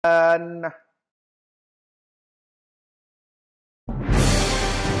dan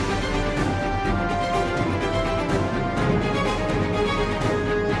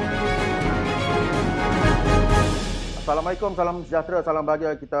Assalamualaikum, salam sejahtera, salam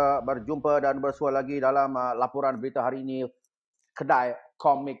bahagia. Kita berjumpa dan bersua lagi dalam laporan berita hari ini kedai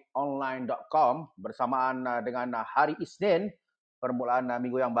komikonline.com bersamaan dengan hari Isnin permulaan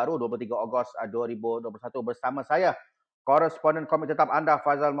minggu yang baru 23 Ogos 2021 bersama saya koresponden komik tetap anda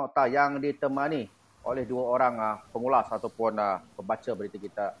Faizal Mokhtar yang ditemani oleh dua orang pengulas ataupun pembaca berita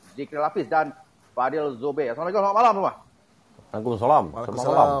kita, Zikril Hafiz dan Fadil Zubair. Assalamualaikum, selamat malam semua. Waalaikumsalam.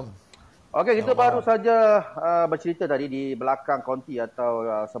 Waalaikumsalam. Okey, kita baru saja bercerita tadi di belakang konti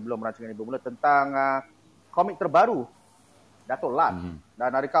atau sebelum rancangan ini bermula tentang komik terbaru Datuk Lat.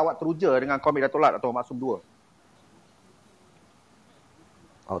 Dan adakah awak teruja dengan komik Datuk Lat atau Maksum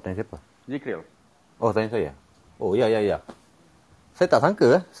 2? Awak tanya siapa? Zikril. Oh, tanya saya. Oh, ya. Saya tak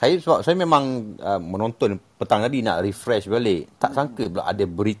sangka. Saya memang menonton petang tadi nak refresh balik. Tak sangka pula ada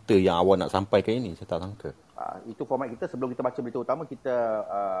berita yang awak nak sampaikan ini. Saya tak sangka. Itu format kita. Sebelum kita baca berita utama, kita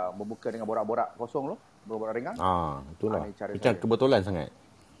membuka dengan borak-borak kosong, borak-borak ringan. Itulah. Macam kebetulan sangat.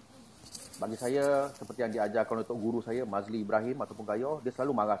 Bagi saya, seperti yang diajarkan oleh guru saya, Mazli Ibrahim ataupun Gayo, dia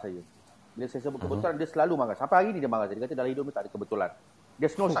selalu marah saya. Bila saya sebut kebetulan, dia selalu marah. Sampai hari ni dia marah saya. Dia kata dalam hidup ni tak ada kebetulan.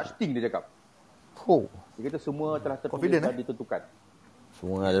 There's no such thing, dia cakap. Dia kata semua telah tertulis dan ditentukan.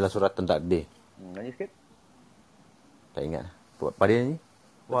 Semua adalah suratan takdir. Nyanyi sikit. Tak ingat. Pada ni?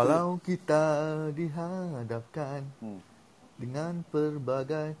 Walau kita dihadapkan dengan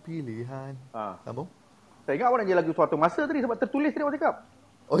pelbagai pilihan. Sambung. Saya ingat awak nak nyanyi lagu Suatu Masa tadi sebab tertulis tadi awak cakap.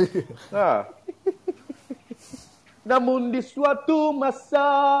 Oh ya. Namun di suatu masa.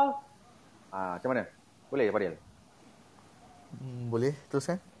 Macam mana? Boleh Fadil? Boleh,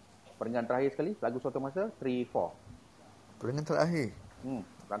 teruskan. Peringan terakhir sekali, lagu Suatu Masa, 3, 4. Peringan terakhir.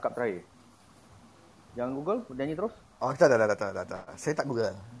 Rangkap terakhir. Jangan Google, nyanyi terus. Tak. Saya tak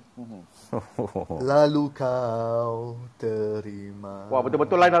Google. Lalu kau terima. Wah,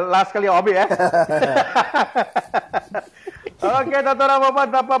 betul-betul last kali awak ambil Okey, tuan-tuan dan puan-puan,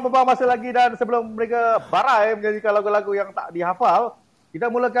 tanpa membuang masa lagi dan sebelum mereka barai menyanyikan lagu-lagu yang tak dihafal,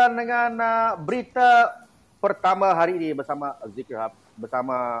 kita mulakan dengan berita pertama hari ini bersama Zikril Hafiz,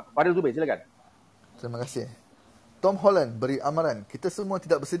 bersama Fadil Zubair. Silakan. Terima kasih. Tom Holland beri amaran, kita semua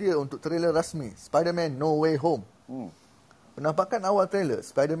tidak bersedia untuk trailer rasmi Spider-Man No Way Home. Penampakan awal trailer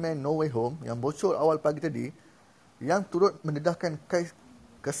Spider-Man No Way Home yang bocor awal pagi tadi yang turut mendedahkan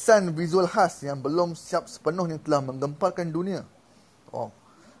kesan visual khas yang belum siap sepenuhnya telah menggemparkan dunia.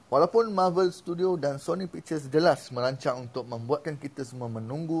 Walaupun Marvel Studio dan Sony Pictures jelas merancang untuk membuatkan kita semua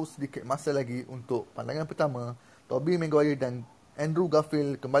menunggu sedikit masa lagi untuk pandangan pertama Tobey Maguire dan Andrew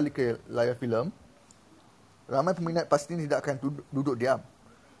Garfield kembali ke layar filem, ramai peminat pasti tidak akan duduk diam.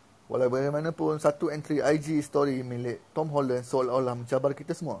 Walau bagaimanapun, satu entry IG story milik Tom Holland seolah-olah mencabar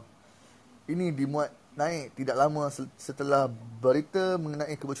kita semua. Ini dimuat naik tidak lama setelah berita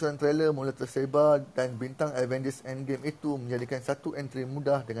mengenai kebocoran trailer mula tersebar dan bintang Avengers Endgame itu menjadikan satu entry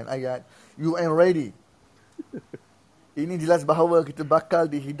mudah dengan ayat "You ain't ready". Ini jelas bahawa kita bakal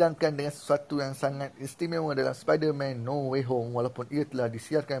dihidangkan dengan sesuatu yang sangat istimewa dalam Spider-Man No Way Home walaupun ia telah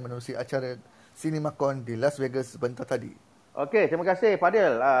disiarkan menerusi acara CinemaCon di Las Vegas sebentar tadi. Okey, terima kasih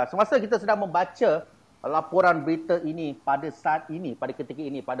Fadil. Semasa kita sedang membaca laporan berita ini pada saat ini, pada ketika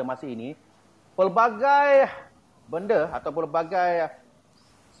ini, pada masa ini, pelbagai benda atau pelbagai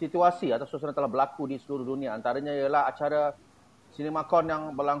situasi atau suasana telah berlaku di seluruh dunia. Antaranya ialah acara CinemaCon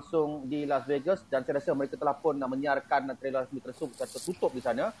yang berlangsung di Las Vegas dan saya rasa mereka telah pun menyiarkan trailer rasmi tersebut tertutup di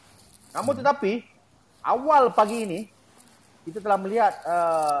sana. Namun tetapi, awal pagi ini, kita telah melihat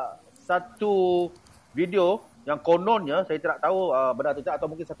satu video yang kononnya, saya tidak tahu benar atau tidak, atau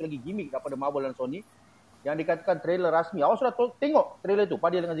mungkin satu lagi gimmick daripada Marvel dan Sony, yang dikatakan trailer rasmi. Awak sudah tengok trailer itu,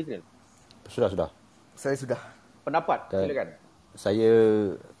 Fadil dengan Zikril? Sudah. Saya sudah. Pendapat, silakan. Saya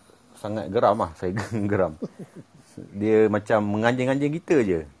sangat geram saya geram. Dia macam menganjing-anjing kita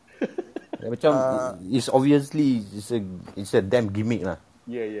je. Macam it's obviously it's a damn gimmick lah.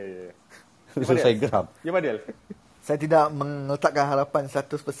 Ya. So saya geram. Ya, Fadil. Saya tidak meletakkan harapan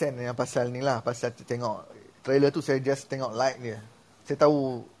 100% yang pasal ni lah. Pasal tengok trailer tu, saya just tengok light dia. Saya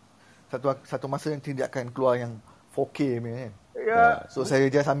tahu satu masa yang tidak akan keluar yang 4K punya kan. Ya. So saya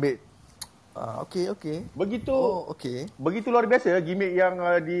just ambil okey. Begitu. Okey. Begitu luar biasa gimmick yang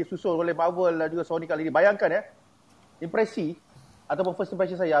disusul oleh Marvel dan juga Sony kali ini. Bayangkan impresi ataupun first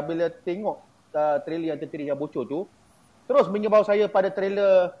impression saya bila tengok trailer yang tertiris yang bocor tu, terus menyebabkan saya pada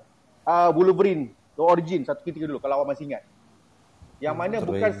trailer Wolverine The Origin satu ketika dulu, kalau awak masih ingat. Yang mana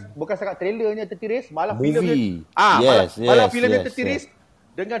bukan sekat trailernya tertiris, malah filmnya malah filmnya tertiris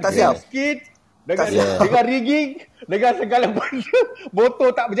Dengan Tak green siap. skin, dengan siap. dengan rigging, dengan segala benda, motor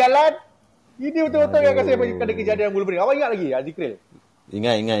tak berjalan. Ini betul-betul yang saya pada kejadian yang bulu-bulu. Awak ingat lagi Zikril?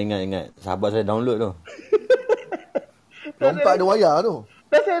 Ingat. Sahabat saya download tu. Lompat ada wayar tu.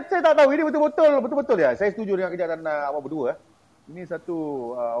 Dan saya tak tahu ini betul-betul ya. Saya setuju dengan kenyataan awak berdua. Ini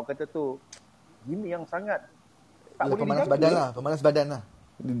satu orang kata tu gimmick yang sangat tak boleh Pemanas dijangka. badan lah. Pemanas badan lah.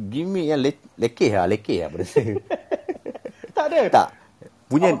 Gimmick yang lekeh lah pada saya. Tak ada. Tak.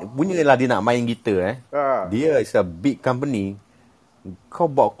 Punyalah dia nak main gitar Dia is a big company. Kau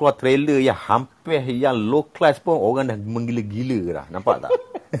bawa keluar trailer yang hampir yang low class pun orang dah menggila-gila dah. Nampak tak?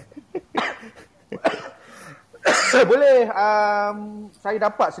 Boleh saya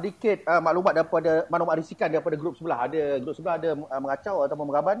dapat sedikit maklumat risikan daripada grup sebelah. Grup sebelah ada mengacau ataupun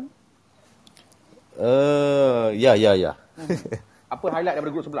mengaban? Ya. Apa highlight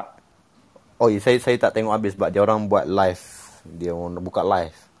daripada grup sebelah? Oh, saya tak tengok habis sebab dia orang buat live. Dia orang buka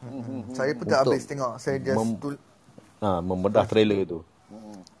live. Saya pun tak habis tengok. Saya just membedah trailer tu.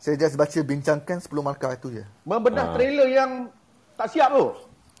 Saya just baca bincangkan 10 markah itu je. Membedah trailer yang tak siap tu.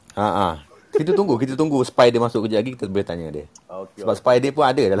 Kita tunggu Spider masuk kejap lagi, kita boleh tanya dia. Sebab Spider pun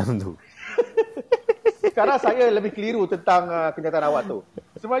ada dalam tu. Sekarang saya lebih keliru tentang kenyataan awak tu.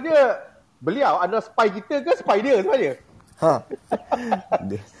 Sebenarnya beliau adalah spy kita ke spy dia sebenarnya?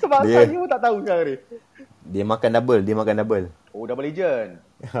 Sebab saya pun tak tahu sekarang ni. Dia makan double. Oh, double agent.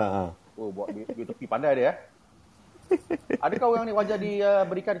 Oh, buat dia tepi pandai dia. Adakah orang ni wajar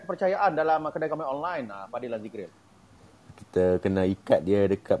diberikan kepercayaan dalam kedai komen online? Padahal Zikril. Kita kena ikat dia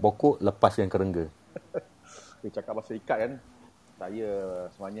dekat pokok, lepaskan kerengga. Dia cakap pasal ikat kan. Saya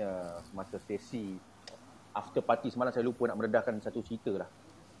sebenarnya semasa sesi after party semalam saya lupa nak mendedahkan satu cerita lah.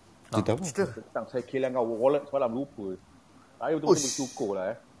 Cerita apa? Tentang saya kehilangan wallet semalam, lupa. Saya betul-betul bersyukur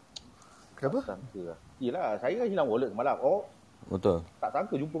lah. Kenapa? Tak sangka lah. Yelah, saya hilang wallet semalam. Oh, betul. tak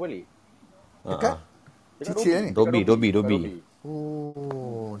sangka jumpa balik. Dekat? Cicil ni? Dobi.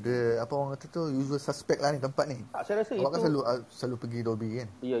 Oh, dia apa orang kata tu usual suspect lah ni tempat ni. Tak, saya rasa Awak itu kan selalu pergi Dobby kan?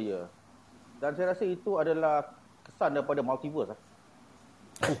 Ya. Dan saya rasa itu adalah kesan daripada multiverse lah.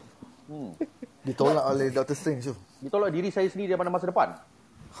 Ditolak oleh Dr. Strange tu. Ditolak diri saya sendiri daripada masa depan.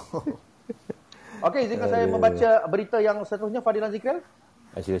 Okey, izinkan saya membaca berita yang seterusnya, Fadilan Zikril.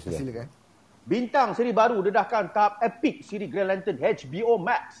 Silakan. Bintang siri baru dedahkan tahap epic siri Green Lantern HBO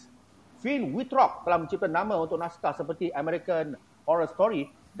Max. Finn Wittrock telah mencipta nama untuk naskah seperti American Horror Story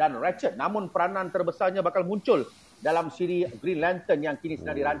dan Ratchet, namun peranan terbesarnya bakal muncul dalam siri Green Lantern yang kini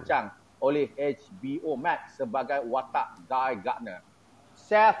sedang dirancang oleh HBO Max sebagai watak Guy Gardner.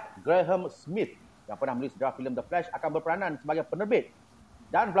 Seth Graham Smith yang pernah menulis draft filem The Flash akan berperanan sebagai penerbit,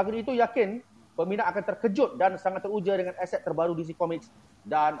 dan pelakon itu yakin peminat akan terkejut dan sangat teruja dengan aset terbaru DC Comics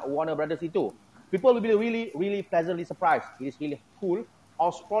dan Warner Brothers itu. People will be really pleasantly surprised. It is really cool how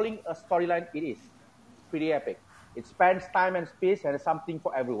sprawling a storyline it is. Pretty epic. It spans time and space and has something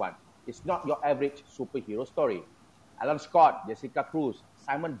for everyone. It's not your average superhero story. Alan Scott, Jessica Cruz,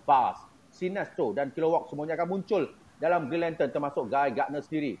 Simon Bass, Sinestro dan Kilowog semuanya akan muncul dalam Green Lantern, termasuk Guy Gardner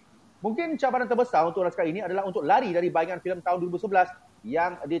sendiri. Mungkin cabaran terbesar untuk naskah ini adalah untuk lari dari bayangan filem tahun 2011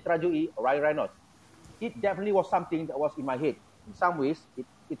 yang diterajui Ryan Reynolds. It definitely was something that was in my head. In some ways,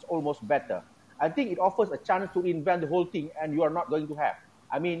 it's almost better. I think it offers a chance to reinvent the whole thing and you are not going to have.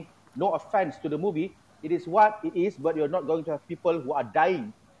 I mean, no offense to the movie. It is what it is, but you're not going to have people who are dying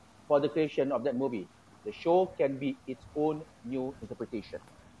for the creation of that movie. The show can be its own new interpretation.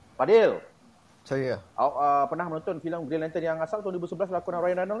 Fadil, Saya pernah menonton filem Green Lantern yang asal tahun 2011 lakonan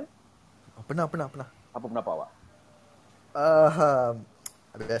Ryan Reynolds ni? Pernah. Apa pendapat awak?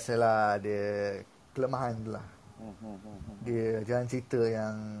 Biasalah dia kelemahan tu lah. Dia jalan cerita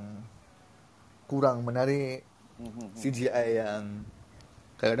yang kurang menarik. CGI yang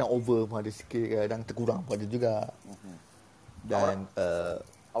kadang-kadang over pun ada sikit, kadang terkurang pun ada juga. Dan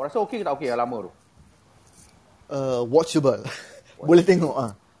awak rasa okey ke tak okey yang lama tu? Watchable. Boleh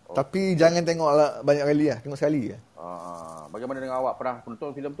tengok tapi jangan tengok banyak kali lah. Tengok sekali lah. Bagaimana dengan awak? Pernah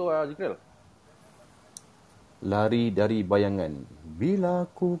menonton filem tu, Zikril? Lari dari bayangan. Bila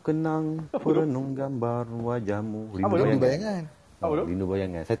ku kenang perenung gambar wajahmu. Rindu bayangan. Rindu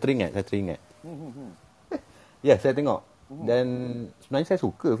bayangan. Saya teringat. Ya, saya tengok. Dan sebenarnya saya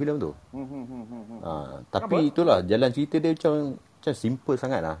suka filem tu. Tapi itulah, jalan cerita dia macam simple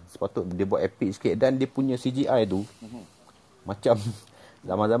sangat lah. Sepatutnya dia buat epic sikit. Dan dia punya CGI tu macam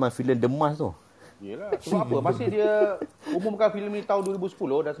zaman-zaman filem Demas tu. Yelah, sebab apa? Masih dia umumkan filem ni tahun 2010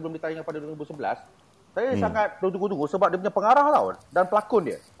 dan sebelum ditayangkan pada 2011. Saya sangat tunggu-tunggu sebab dia punya pengarah tau dan pelakon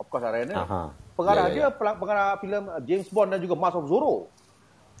dia. Of course Ryan. Pengarah dia pengarah filem James Bond dan juga Mask of Zorro.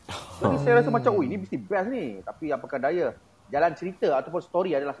 Jadi saya rasa macam ini mesti best ni. Tapi apakah daya jalan cerita ataupun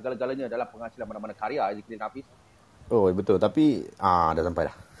story adalah segala-galanya dalam penghasilan mana-mana karya Zikrin Hafiz. Oh, betul. Tapi dah sampai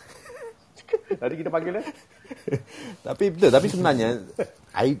dah. Tadi kita panggil dia. Tapi betul, tapi sebenarnya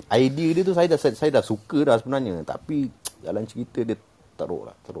idea dia tu saya dah suka dah sebenarnya, tapi jalan cerita dia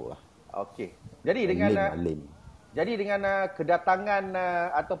teruk lah. Okey. Jadi dengan kedatangan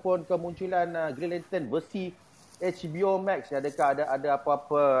ataupun kemunculan Green Lantern versi HBO Max, adakah ada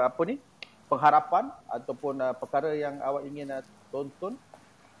apa ni pengharapan ataupun perkara yang awak ingin tonton?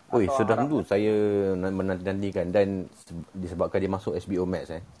 Oi, sudah tentu saya menanti-nantikan, dan disebabkan dia masuk HBO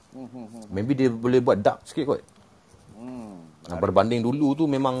Max maybe dia boleh buat dark sikit kot. Berbanding dulu tu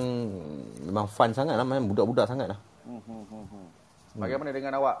memang fun sangat lah, memang budak-budak sangat lah. Bagaimana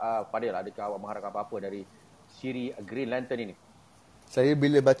dengan awak, Fadil? Adakah awak mengharapkan apa-apa dari siri Green Lantern ini? Saya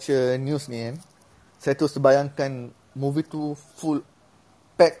bila baca news ni saya terus terbayangkan movie tu full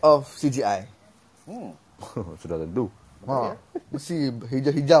pack of CGI. Sudah tentu. Mesti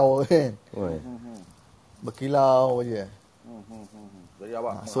hijau-hijau kan. Berkilau je. Jadi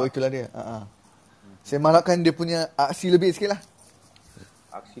awak so itulah dia. Saya mengharapkan dia punya aksi lebih sikit lah.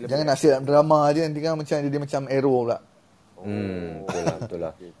 Jangan nak siap drama je, nanti kan macam dia macam Arrow pula. Betul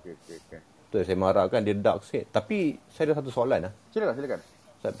lah. Okay. Betul, saya mengharapkan dia dark sikit. Tapi saya ada satu soalan lah. Silakan.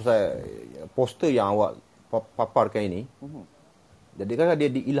 Pasal poster yang awak paparkan ini, jadi kan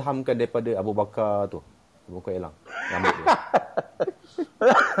dia diilhamkan daripada Abu Bakar tu. Abu Bakar hilang rambut dia.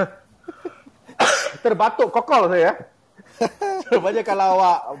 Terbatuk kokol saya. Sebenarnya kalau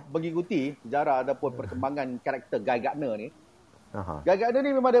awak mengikuti sejarah ataupun perkembangan karakter Guy Gardner ni, Guy Gardner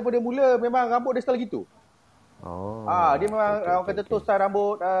ni memang daripada mula memang rambut dia style gitu. Dia memang orang kata tu style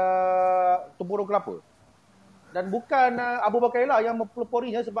rambut tempurung kelapa. Dan bukan Abu Bakar lah yang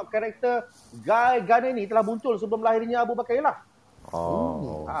mempeloporinya, sebab karakter Guy Gardner ni telah muncul sebelum lahirnya Abu Bakar lah.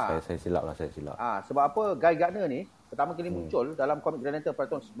 Saya silap. Sebab apa, Guy Gardner ni pertama kali muncul dalam komik Green Lantern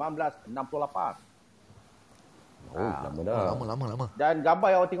pada tahun 1968. Lama dah. Lama. Dan gambar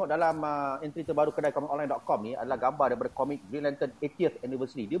yang awak tengok dalam entry terbaru kedai komikonline.com ni adalah gambar daripada komik Green Lantern 80th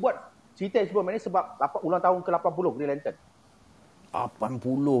Anniversary. Dia buat cerita sebelum ini sebab ulang tahun ke-80 Green Lantern.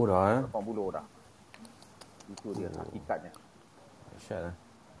 80 dah 80 dah. Itu dia hakikatnya. Dahsyat lah.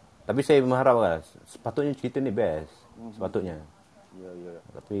 Tapi saya mengharapkan sepatutnya cerita ni best. Sepatutnya. Ya.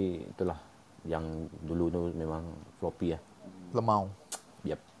 Tapi itulah, yang dulu tu memang floppy lah. Lemau.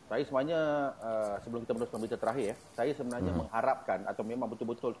 Yep. Saya sebenarnya sebelum kita meneruskan berita terakhir, saya sebenarnya mengharapkan atau memang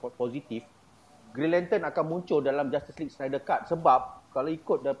betul-betul positif Green Lantern akan muncul dalam Justice League Snyder Cut. Sebab kalau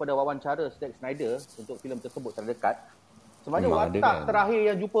ikut daripada wawancara Zack Snyder untuk filem tersebut Snyder Cut, sebenarnya watak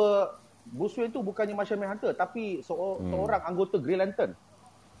terakhir yang jumpa Bruce Wayne tu bukannya Martian Manhunter, tapi seorang anggota Green Lantern.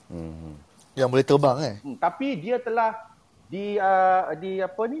 Yang boleh terbang Tapi dia telah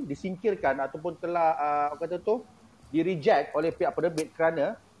disingkirkan ataupun telah di-reject oleh pihak penerbit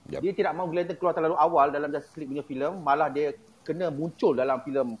kerana dia tidak mahu Green Lantern keluar terlalu awal dalam Justice League punya filem, malah dia kena muncul dalam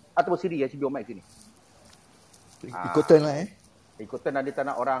filem ataupun siri HBO Max ini. Ikutan lah Ikutan, dan dia tak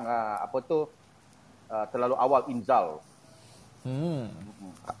nak orang terlalu awal inzal.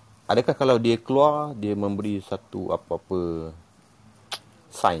 Adakah kalau dia keluar, dia memberi satu apa-apa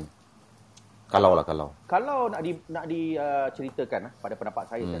sign? Kalau nak diceritakan pada pendapat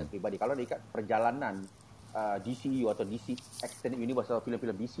saya secara peribadi, kalau dia ikat perjalanan DCU atau DC Extended Universe atau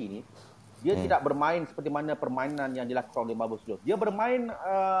filem-filem DC ni, dia tidak bermain seperti mana permainan yang dilakukan oleh Marvel Studios. Dia bermain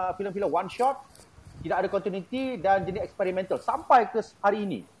filem-filem one shot, tidak ada continuity dan jenis eksperimental sampai ke hari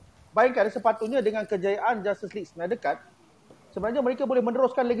ini. Bayangkan, sepatutnya dengan kejayaan Justice League Snyder Cut, sebenarnya mereka boleh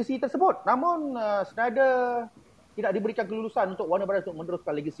meneruskan legasi tersebut. Namun Snyder tidak diberikan kelulusan untuk Warner Bros untuk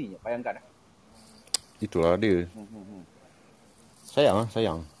meneruskan legasinya. Bayangkan. Itulah dia. Sayang.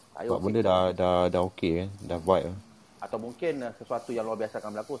 Sebab benda dah okey kan, dah vibe. Atau mungkin sesuatu yang luar biasa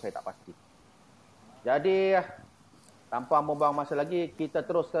akan berlaku, saya tak pasti. Jadi tanpa membuang masa lagi, kita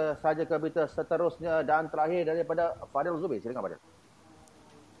terus saja ke berita seterusnya dan terakhir daripada Fadil Zubir. Silakan Fadil.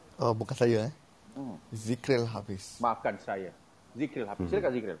 Bukan saya Zikril Hafiz. Maafkan saya, Zikril Hafiz.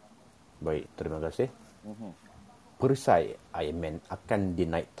 Silakan Zikril. Baik, terima kasih. Perisai Iron Man akan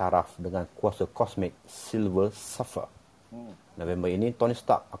dinaik taraf dengan kuasa kosmik Silver Surfer. November ini Tony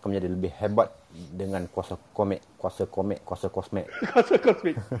Stark akan menjadi lebih hebat dengan kuasa kosmik. Cosmic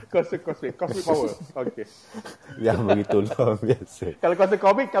power. Okey. Yang begitu luar biasa. Kalau kuasa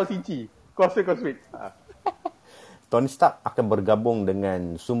komik, kau Sinci. Kuasa kosmik. Tony Stark akan bergabung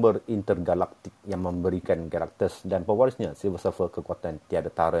dengan sumber intergalaktik yang memberikan Galactus dan pewarisnya Silver Surfer kekuatan tiada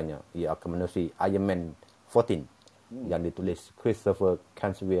taranya. Ia akan menerusi Iron Man 14 yang ditulis Christopher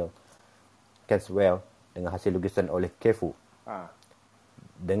Canswell dengan hasil lukisan oleh Kefu.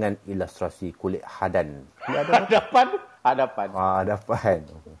 Dengan ilustrasi kulit Hadan. Hadapan. Hadapan.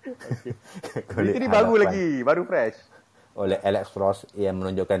 Berita ni baru lagi, baru fresh. Oleh Alex Ross yang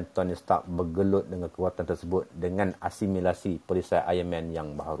menunjukkan Tony Stark bergelut dengan kekuatan tersebut dengan asimilasi perisai Iron Man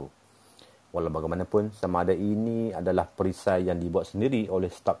yang baharu. Walau bagaimanapun, sama ada ini adalah perisai yang dibuat sendiri oleh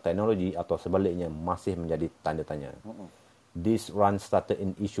Stark Technology atau sebaliknya masih menjadi tanda tanya. This run started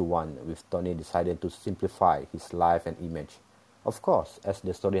in issue 1 with Tony deciding to simplify his life and image. Of course, as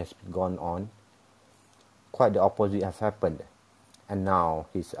the story has gone on, quite the opposite has happened. And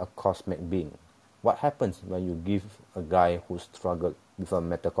now he's a cosmic being. What happens when you give a guy who struggled with a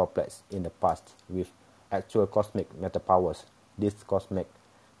meta complex in the past with actual cosmic meta powers? This cosmic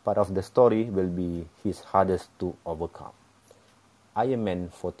part of the story will be his hardest to overcome. Iron Man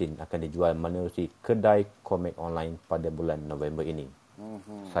 14 akan dijual menerusi kedai komik online pada bulan November ini.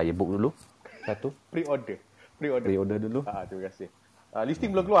 Saya book dulu. Satu. Pre-order dulu. Terima kasih.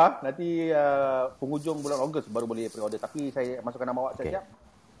 Listing belum keluar. Nanti penghujung bulan Ogos baru boleh pre-order. Tapi saya masukkan nama awak siap-siap.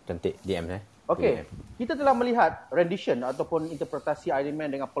 Cantik. DM Okey. Kita telah melihat rendition ataupun interpretasi Iron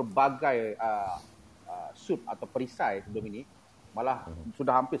Man dengan pelbagai suit atau perisai sebelum ini. Malah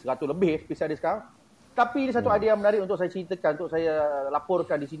sudah hampir 100 lebih perisai dia sekarang. Tapi ini satu idea yang menarik untuk saya ceritakan, untuk saya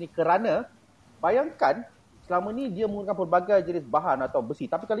laporkan di sini kerana bayangkan selama ni dia menggunakan pelbagai jenis bahan atau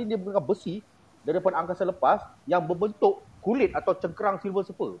besi. Tapi kali ini dia menggunakan besi daripada angkasa lepas yang berbentuk kulit atau cengkerang silver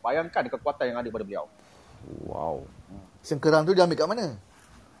surfer. Bayangkan kekuatan yang ada pada beliau. Wow. Cengkerang tu dia ambil kat mana?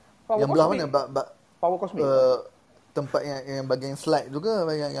 Power yang belah kosmik. mana? Power kosmik. Tempat yang bagian slide tu ke?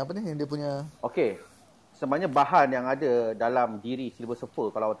 Yang apa ni? Yang dia punya... Okey. Sebenarnya bahan yang ada dalam diri silver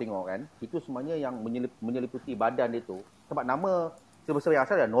surfer kalau awak tengok kan, itu sebenarnya yang menyeliputi badan dia tu. Sebab nama silver surfer yang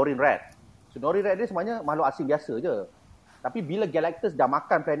asal adalah Norrin Red. So Norrin Red dia sebenarnya makhluk asing biasa je. Tapi bila Galactus dah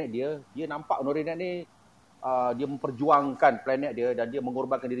makan planet dia nampak Norrin Red ni dia memperjuangkan planet dia dan dia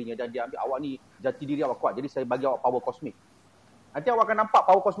mengorbankan dirinya dan dia ambil awak ni, jati diri awak kuat. Jadi saya bagi awak power kosmik. Nanti awak akan nampak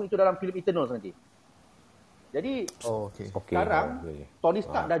power kosmik itu dalam filem Eternals nanti. Jadi sekarang Tony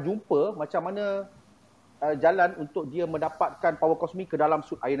Stark dah jumpa macam mana jalan untuk dia mendapatkan power kosmik ke dalam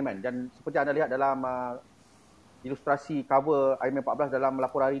suit Iron Man. Dan seperti anda lihat dalam ilustrasi cover Iron Man 14 dalam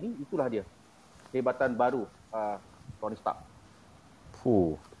laporan hari ini, itulah dia kehebatan baru Tony Stark.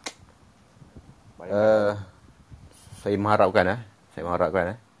 Saya mengharapkan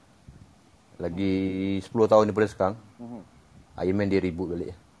lagi 10 tahun daripada sekarang Iron Man dia reboot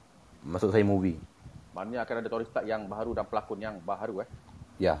balik. Maksud saya movie. Maknanya akan ada Tony Stark yang baru dan pelakon yang baru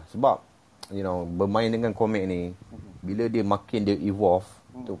Ya, sebab bermain dengan komik ni, bila dia makin dia evolve,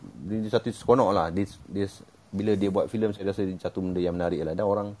 dia satu seronok lah. Bila dia buat filem, saya rasa satu benda yang menarik lah. Dan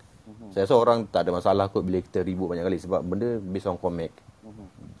orang, saya rasa orang tak ada masalah kot bila kita reboot banyak kali. Sebab benda based on komik.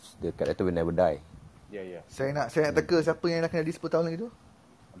 The character will never die. Ya. Saya nak teka siapa yang akan jadi 10 tahun lagi tu.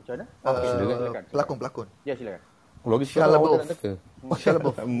 Macam mana? Silakan. Pelakon. Ya, silakan. Logis Shia LaBeouf. Shia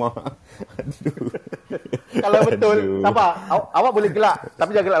LaBeouf. Kalau betul, sabar. Awak boleh gelak.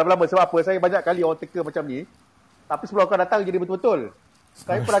 Tapi jangan gelak lama-lama. Sebab apa? Saya banyak kali orang teka macam ni. Tapi sebelum kau datang jadi betul-betul.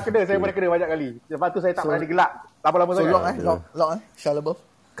 Saya pernah kena banyak kali. Lepas tu saya tak pernah digelak. Lama-lama sangat. Lock Shia LaBeouf.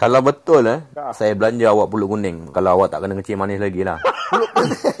 Kalau betul saya belanja awak pulut kuning. Kalau awak tak kena kecil manis lagi lah.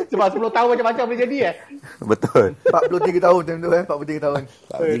 Sebab 10 tahun macam-macam boleh jadi Betul. 43 tahun time tu 43 tahun.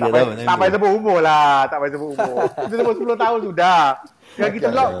 Tak payah sebut umur lah. Kita sebut 10 tahun sudah. Yang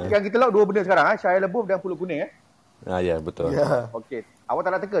kita lock dua benda sekarang. Shia LaBeouf dan pulut kuning Ya, betul. Okey. Awak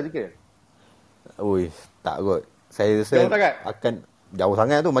tak nak teka sikit? Ui, tak kot. Saya rasa akan jauh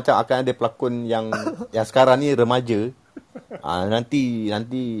sangat tu. Macam akan ada pelakon yang sekarang ni remaja. Nanti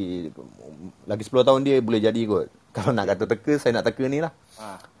lagi 10 tahun dia boleh jadi kot. Kalau nak kata teka, saya nak teka ni lah.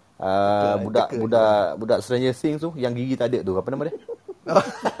 Budak Stranger Things tu yang gigi tak ada tu, apa nama dia?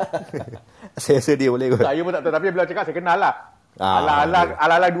 Saya rasa dia boleh kot. Saya pun tak tahu, tapi bila cakap saya kenal lah.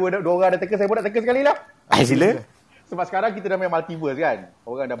 Ala-ala dua orang dah teka, saya pun nak teka sekali lah. Sila. Sebab sekarang kita dah main multiverse kan.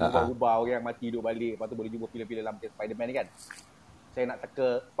 Orang dah berubah-ubah, orang yang mati hidup balik, lepas tu boleh jumpa filem-filem dalam Spider-Man ni kan. Saya nak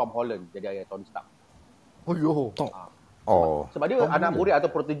teka Tom Holland jadi Tony Stark. Sebab dia anak murid atau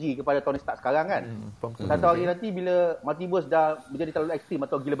protegi kepada Tony Stark sekarang kan. Satu hari nanti bila multiverse dah menjadi terlalu ekstrim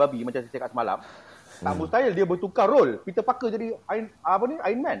atau gila babi macam saya cakap semalam, tak mustahil dia bertukar role. Peter Parker jadi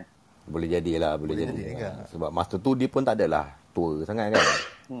Iron Man. Boleh jadi. Sebab masa tu dia pun tak adalah tua sangat kan.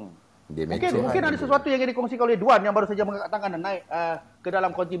 Dia mungkin ada sesuatu yang dikongsikan oleh Duan yang baru saja mengangkat tangan dan naik ke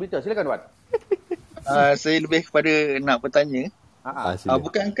dalam contributor. Silakan Duan. Saya lebih kepada nak bertanya.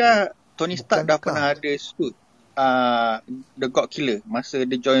 Bukankah Tony Stark dah pernah ada suit The God Killer masa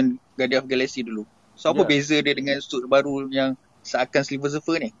dia join Guardian of Galaxy dulu? So apa beza dia dengan suit baru yang seakan Silver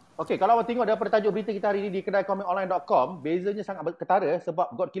Surfer ni? Okey, kalau awak tengok daripada tajuk berita kita hari ini di kedai komikonline.com, bezanya sangat ketara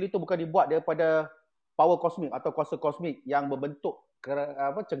sebab God Killer itu bukan dibuat daripada power kosmik atau kuasa kosmik yang berbentuk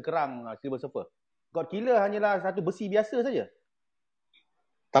cengkerang Silver Surfer. God Killer hanyalah satu besi biasa saja.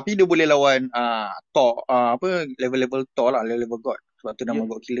 Tapi dia boleh lawan Thor, level-level Thor lah, level God. Sebab tu nama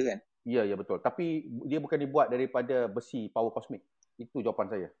God Killer kan. Ya, betul. Tapi dia bukan dibuat daripada besi power kosmik. Itu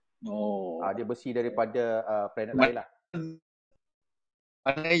jawapan saya. Dia besi daripada planet lain lah.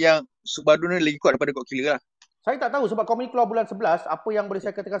 Mana yang Subaru ni lagi kuat daripada God Killer lah. Saya tak tahu sebab komik keluar bulan 11. Apa yang boleh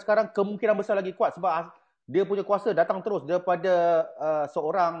saya katakan sekarang, kemungkinan besar lagi kuat. Sebab dia punya kuasa datang terus daripada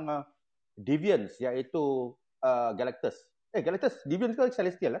seorang Deviants, iaitu Galactus. Galactus, Deviant ke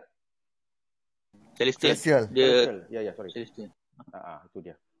Celestial lah? Celestial. Ya, sorry. Celestial. Itu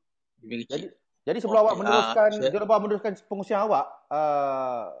dia. Jadi sebelum awak meneruskan pengusian awak,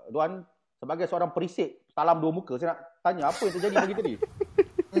 Duan, sebagai seorang perisik talam dua muka, saya nak tanya apa yang terjadi pagi tadi?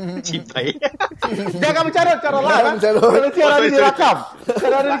 Cintai. Jangan bercara secara live. Cara ni direkam.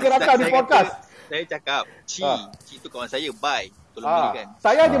 Cara ni direkam di podcast. Saya cakap, Ci tu kawan saya, bye. Tolong belikan.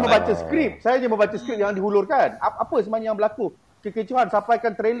 Saya hanya membaca skrip yang dihulurkan. Apa sebenarnya yang berlaku? Kekecohan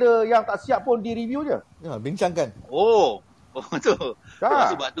sampaikan trailer yang tak siap pun di review je. Ya, bincangkan. Tu.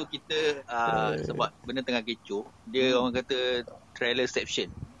 Sebab tu kita sebab benda tengah kecoh, dia orang kata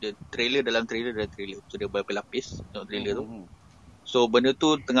trailerception. Dia trailer dalam trailer. So dia berlapis tengok trailer tu. So benda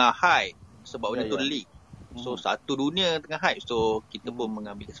tu tengah hype sebab benda tu leak. So satu dunia tengah hype. So kita pun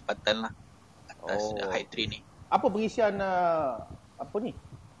mengambil kesempatan lah atas hype train ni. Apa pengisian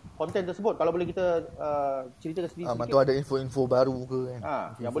konten tersebut, kalau boleh kita ceritakan sedikit. Tu ada info-info baru ke kan?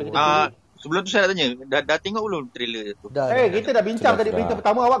 Yang boleh kita sebelum tu saya nak tanya, dah tengok belum trailer tu? Kita dah bincang tadi berita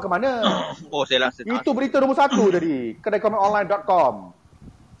pertama, awak ke mana? Saya rasa itu berita nombor 1 tadi, kedaikomikoonline.com.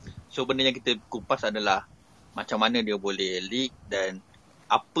 So benda yang kita kupas adalah macam mana dia boleh leak dan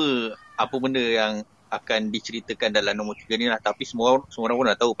apa benda yang akan diceritakan dalam nombor 3 ni lah. Tapi semua orang pun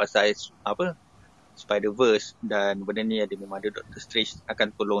dah tahu pasal Spider-Verse dan benda ni memang ada Doctor Strange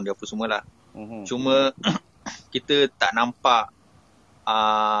akan tolong dia apa semualah. Cuma kita tak nampak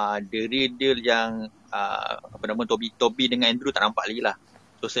the real deal yang Toby dengan Andrew tak nampak lagi lah.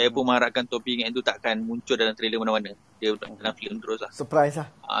 So saya pun mengharapkan Toby dengan Andrew tak akan muncul dalam trailer mana-mana. Dia dalam filem terus lah. Surprise lah.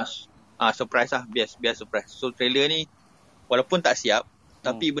 Surprise lah, biar surprise. So trailer ni walaupun tak siap,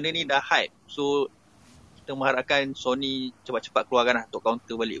 tapi benda ni dah hype. So kita mengharapkan Sony cepat-cepat keluarkan lah untuk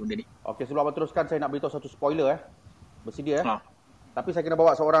counter balik benda ni. Okey, sebelum abang teruskan, saya nak beritahu satu spoiler Bersedia Tapi saya kena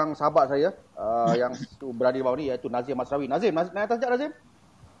bawa seorang sahabat saya yang berada di bawah ni, iaitu Nazim Masrawi. Nazim, naik atas sekejap Nazim.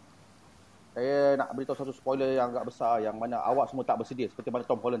 Saya nak beritahu satu spoiler yang agak besar, yang mana awak semua tak bersedia. Seperti mana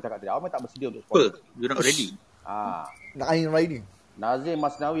Tom Holland cakap tadi, awak tak bersedia untuk spoiler. You're not ready. Nak ain't ready. Nazim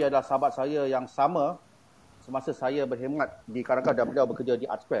Masnawi adalah sahabat saya yang sama semasa saya berkhidmat di Karakar dan beliau bekerja di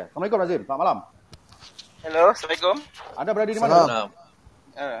Art Square. Assalamualaikum Nazim, selamat malam. Hello, Assalamualaikum. Anda berada di mana?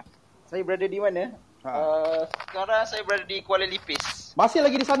 Saya berada di mana? Sekarang saya berada di Kuala Lipis. Masih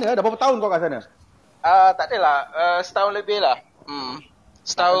lagi di sana? Dah berapa tahun kau kat sana? Tak adalah, setahun lebih lah.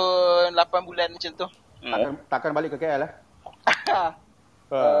 Setahun 8 bulan macam tu. Takkan balik ke KL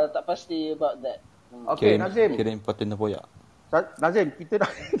Tak pasti about that. Okay, Nazim. Kira important tempoyak. Nazim, kita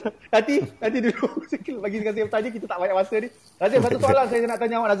dah nanti dulu bagi Nazim tanya, kita tak banyak masa ni. Nazim, satu soalan saya nak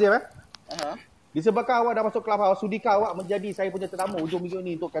tanya awak Nazim Disebabkan awak dah masuk Clubhouse, sudikah awak menjadi saya punya tetamu hujung minggu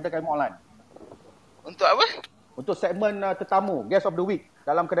ni untuk Kedai Komik Online? Untuk apa? Untuk segmen tetamu, Guest of the Week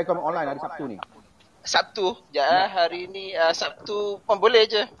dalam Kedai Komik Online hari Sabtu ni. Sabtu? Hari ni Sabtu pun boleh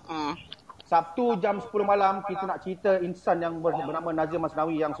je. Sabtu jam 10 malam kita nak cerita insan yang bernama Nazim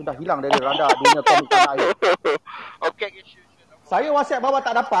Masnawi yang sudah hilang dari radar dunia komik tanah air. Okay. Saya WhatsApp bawah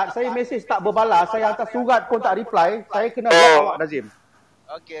tak dapat, saya mesej tak berbalas, saya hantar surat pun tak reply, saya kena block awak Nazim.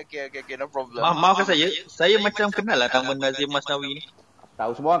 Okay, no problem. Maafkan saya macam kenal lah nama Nazim Masnawi ni.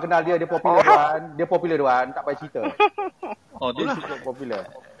 Tahu, semua orang kenal dia popular Duan, tak payah cerita. Tu lah. Dia popular.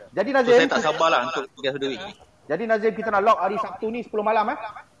 Jadi Nazim, saya tak sabarlah untuk Guest of the Week ni. Jadi Nazim, kita nak lock hari Sabtu ni 10 malam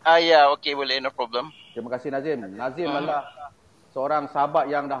Ya, okay, boleh, no problem. Terima kasih Nazim. Nazim adalah seorang sahabat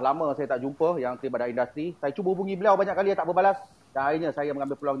yang dah lama saya tak jumpa, yang terlibat dalam industri. Saya cuba hubungi beliau banyak kali, dia tak berbalas. Dan akhirnya saya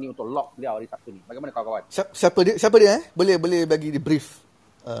mengambil peluang ni untuk lock beliau hari Sabtu ni. Bagaimana kawan-kawan? Siapa dia? Boleh bagi di brief.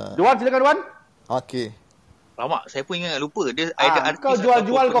 Duan, silakan Duan. Okey. Lama, saya pun ingat lupa. Dia ada artis. Kau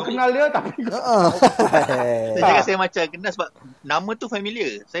jual-jual kau kenal dia tapi saya cakap saya macam kenal sebab nama tu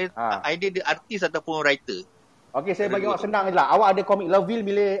familiar. Saya idea dia artis ataupun writer. Okey, saya bagi awak senang je lah. Awak ada komik Loveville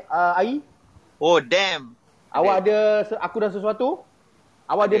milik Ai? Oh, damn. Awak ada Aku dan Sesuatu?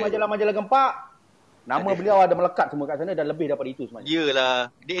 Awak ada majalah-majalah gempak? Nama beliau ada melekat semua kat sana dan lebih daripada itu sebenarnya.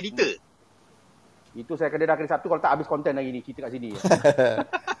 Yelah, dia editor. Itu saya kena dah kena Sabtu kalau tak habis konten lagi ni cerita kat sini.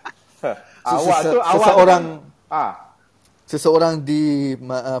 Seseorang di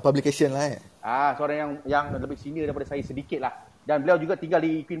publication lah Seorang yang lebih senior daripada saya sedikit lah. Dan beliau juga tinggal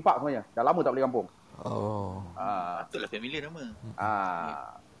di Queen Park sebenarnya. Dah lama tak balik kampung. Patutlah familiar nama.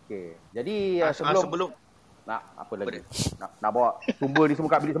 Okey. Jadi sebelum nak apa lagi? Nak bawa tumba ni semua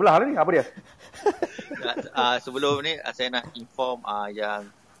kat bilik sebelah ni. Apa dia? Sebelum ni saya nak inform yang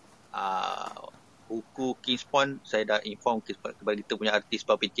buku Kingspawn, saya dah inform kepada kita punya artis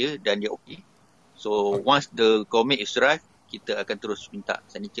puppeteer dan dia okey. So once the comic is arrived, kita akan terus minta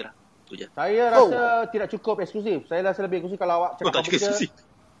signature lah. Itu je. Saya rasa tidak cukup eksklusif. Saya rasa lebih eksklusif kalau awak cakap puppeteer.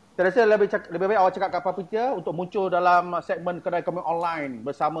 Saya rasa lebih baik awak cakap kat puppeteer untuk muncul dalam segmen kedai komik online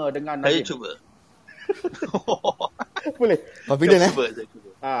bersama dengan Nazim. Saya cuba. Boleh. Confident Saya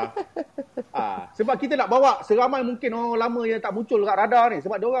cuba. Sebab kita nak bawa seramai mungkin orang lama yang tak muncul kat radar ni.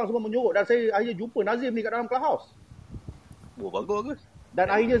 Sebab diorang semua menyorok. Dan saya akhirnya jumpa Nazim ni kat dalam clubhouse. Bagus. Dan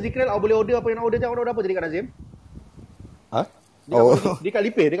akhirnya Zikril awak boleh order apa yang nak order. Jangan order apa jadi kat Nazim. Dia kat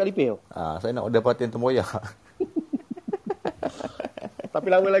lipih. Saya nak order perhatian tempoyak. Tapi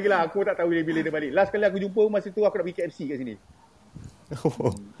lama lagi lah. Aku tak tahu bila dia balik. Last kali aku jumpa masa tu aku nak pergi KFC kat sini.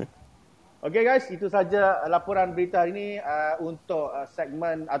 Okay guys, itu saja laporan berita hari ini untuk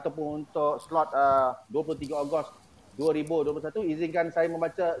segmen ataupun untuk slot 23 Ogos 2021. Izinkan saya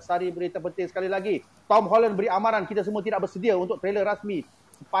membaca sari berita penting sekali lagi. Tom Holland beri amaran kita semua tidak bersedia untuk trailer rasmi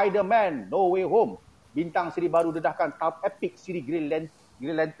Spider-Man No Way Home. Bintang siri baru dedahkan tahap epic siri Green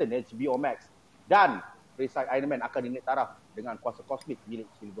Lantern HBO Max. Dan Perisai Iron Man akan dinaik taraf dengan kuasa kosmik milik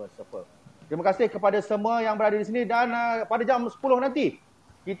Silver Surfer. Terima kasih kepada semua yang berada di sini dan pada jam 10 nanti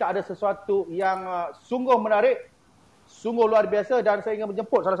kita ada sesuatu yang sungguh menarik, sungguh luar biasa dan saya ingin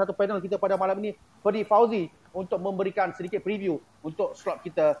menjemput salah satu panel kita pada malam ini, Fadi Fauzi, untuk memberikan sedikit preview untuk slot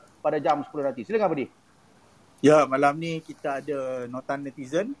kita pada jam 10 nanti. Silakan Fadi. Ya, malam ni kita ada notan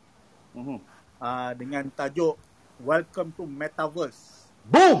netizen dengan tajuk Welcome to Metaverse.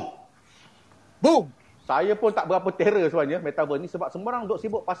 Boom! Saya pun tak berapa terror sebenarnya Metaverse ni sebab semua orang duk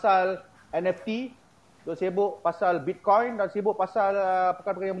sibuk pasal NFT, duk sibuk pasal Bitcoin dan sibuk pasal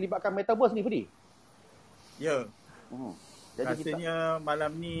perkara-perkara yang melibatkan Metaverse ni, Fadi. Ya. Jadi rasanya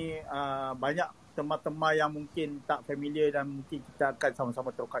malam ni banyak tema-tema yang mungkin tak familiar dan mungkin kita akan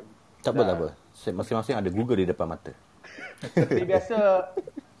sama-sama tokai. Tak apa. Masing-masing ada Google di depan mata. Seperti biasa,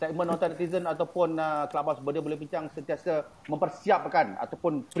 segmen nonton netizen ataupun Clubhouse boleh bincang sentiasa mempersiapkan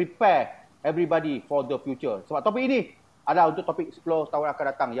ataupun prepare everybody for the future. Sebab topik ini adalah untuk topik 10 tahun akan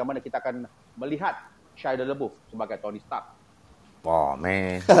datang yang mana kita akan melihat Shia LaBeouf sebagai Tony Stark. Oh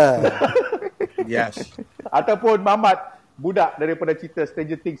man. Yes. Ataupun Mamat, budak daripada cerita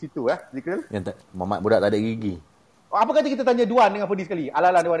Stranger Things itu, Zikril? Yang Mamat budak tak ada gigi. Apa kata kita tanya Duan dengan Fadi sekali?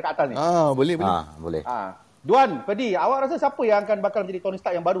 Ala-ala Duan dekat atas ni. Boleh. Boleh. Duan, Fadi, awak rasa siapa yang akan bakal menjadi Tony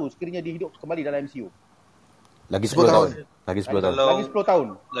Stark yang baru sekiranya dihidup kembali dalam MCU? Lagi 10 tahun. Lagi 10 tahun. Lagi 10 tahun.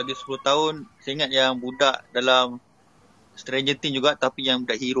 Lagi 10 tahun, saya ingat yang budak dalam Stranger Things juga tapi yang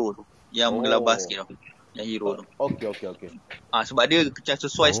budak hero tu. Yang menggelabah sikit tu. Yang hero tu. Okey. Sebab dia macam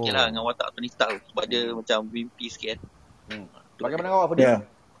sesuai sikit lah dengan watak Tony Stark tu. Sebab dia macam wimpy sikit. Bagaimana awak, Fadi?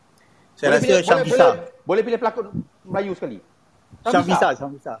 Saya rasa Syam Bisa. Boleh pilih pelakon Melayu sekali. Syam Bisa.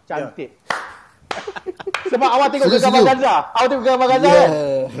 Cantik. Sebab awak tengok gambar Gaza. Awak tengok gambar Gaza kan?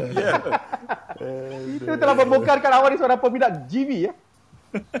 Itu telah membongkarkan awak ni seorang peminat GV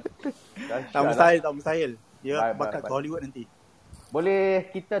Tak mustahil. Ya, bakat ke Hollywood nanti. Boleh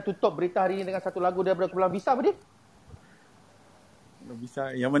kita tutup berita hari ini dengan satu lagu daripada kumpulan Bisa, Fadi?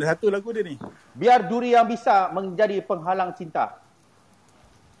 Bisa. Yang mana satu lagu dia ni? Biar duri yang bisa menjadi penghalang cinta.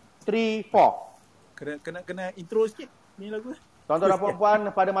 3, 4. Kena intro sikit ni lagu. Tuan-tuan dan puan-puan,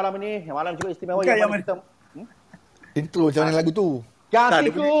 pada malam ini, malam juga istimewa yang mana kita Intro macam mana lagu tu?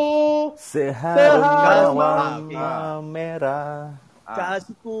 Kasihku Seharum mawar merah.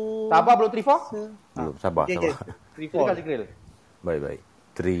 Kasihku. Sabar belum 3, 4? Belum, sabar. 3, 4. Kasih Grill. Baik.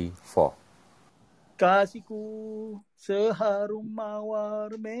 3, 4. Kasihku seharum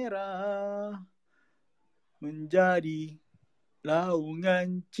mawar merah menjadi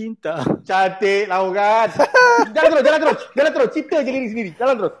laungan cinta. Cantik laungan. Jalan terus. Cipta je lirik sendiri.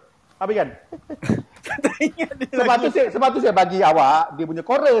 Jalan terus. Habiskan. Sebab tu saya bagi awak dia punya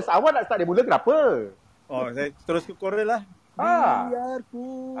chorus. Awak nak start dia mula kenapa? Saya terus ke chorus lah.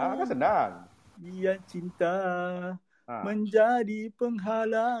 Biarku. Kan senang. Biar cinta menjadi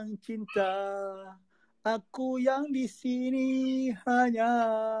penghalang cinta. Aku yang di sini hanya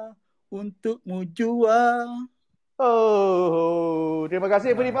untukmu jua. Terima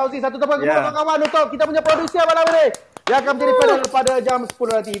kasih Fadi Fauzi. Satu tepukan kepada kawan untuk kita punya produser malam ini yang akan menjadi panel pada jam 10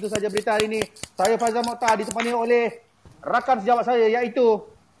 nanti. Itu saja berita hari ini. Saya Faizal Mokhtar ditemani oleh rakan sejawat saya iaitu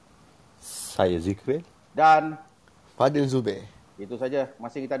saya Zikril dan Fadil Zubair. Itu saja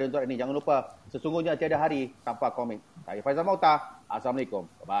masa kita ada untuk hari ini. Jangan lupa, sesungguhnya tiada hari tanpa komik. Saya Faizal Mauta. Assalamualaikum.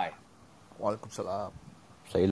 Bye-bye. Waalaikumsalam.